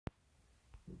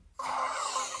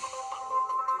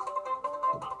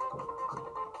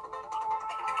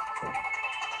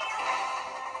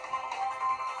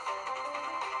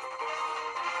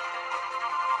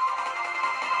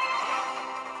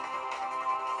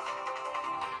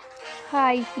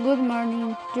Hi, good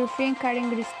morning, your friend Karen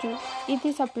Gristu. It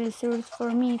is a pleasure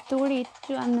for me to read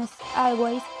you and as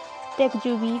always take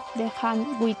you by the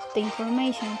hand with the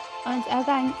information. Once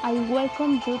again, I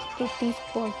welcome you to this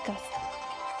podcast.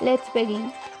 Let's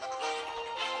begin.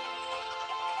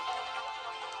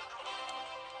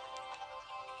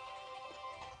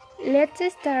 Let's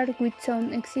start with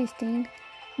some existing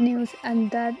news, and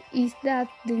that is that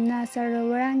the NASA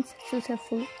rover is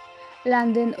successful.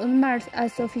 Landed on Mars, a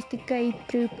sophisticated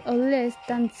trip of less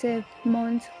than 7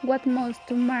 months was moved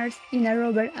to Mars in a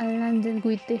rover and landed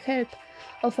with the help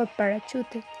of a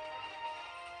parachute.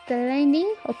 The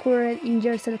landing occurred in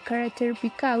Jersey crater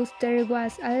because there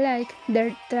was a lake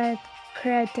there that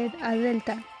created a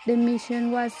delta. The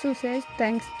mission was success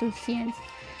thanks to science,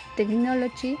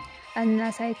 technology, and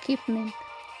NASA equipment.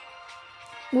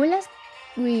 Well, as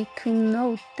we can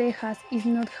know, Texas is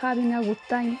not having a good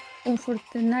time.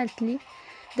 Unfortunately,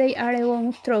 they are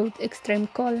going through extreme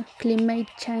cold. Climate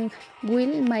change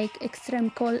will make extreme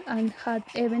cold and hot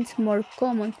events more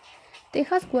common.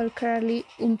 Texas was clearly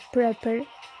unprepared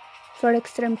for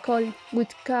extreme cold,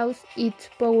 which caused its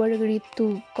power grid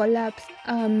to collapse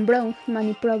and brought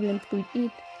many problems with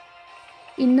it.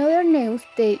 In other news,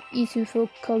 the issue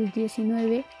of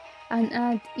COVID-19 and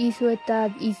an issue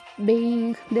that is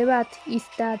being debated is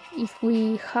that if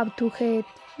we have to get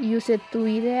used to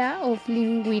the idea of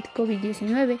living with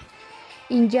COVID-19.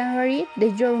 In January,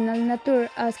 the journal Nature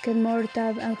asked more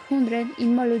than 100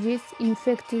 immunologists,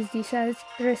 infectious disease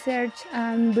research,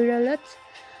 and virologists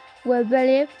who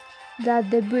believe that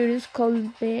the virus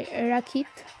could be eradicated.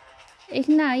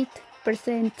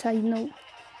 89% say no.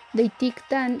 They think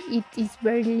that it is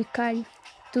very likely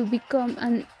to become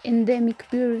an endemic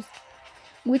virus,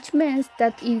 which means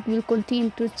that it will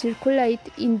continue to circulate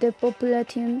in the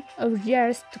population of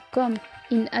years to come.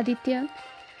 In addition,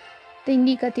 the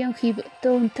indication given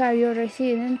to Ontario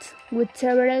residents with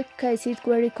several cases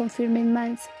were confirmed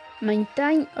months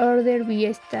maintain or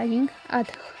be staying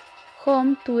at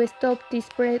home to stop the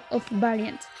spread of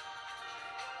variants.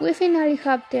 We finally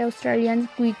have the Australians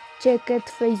we checked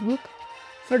Facebook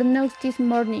for news this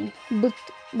morning, but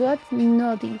got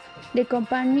nothing. The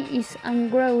company is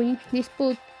ongoing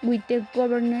dispute with the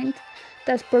government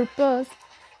that purpose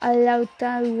a law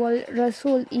that will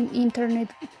result in internet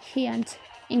giants,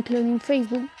 including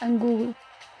Facebook and Google,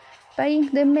 paying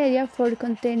the media for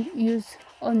content used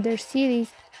on their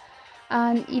cities,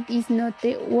 and it is not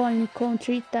the only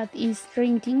country that is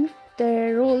renting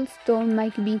the rules to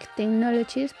make big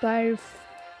technologies part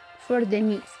for the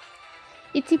news.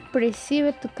 It's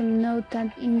impressive to note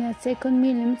that in a second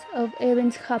millions of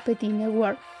events happened in the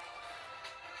world.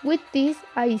 With this,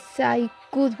 I say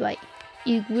goodbye.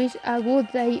 I wish a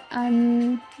good day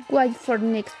and wait for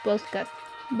next podcast.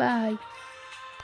 Bye.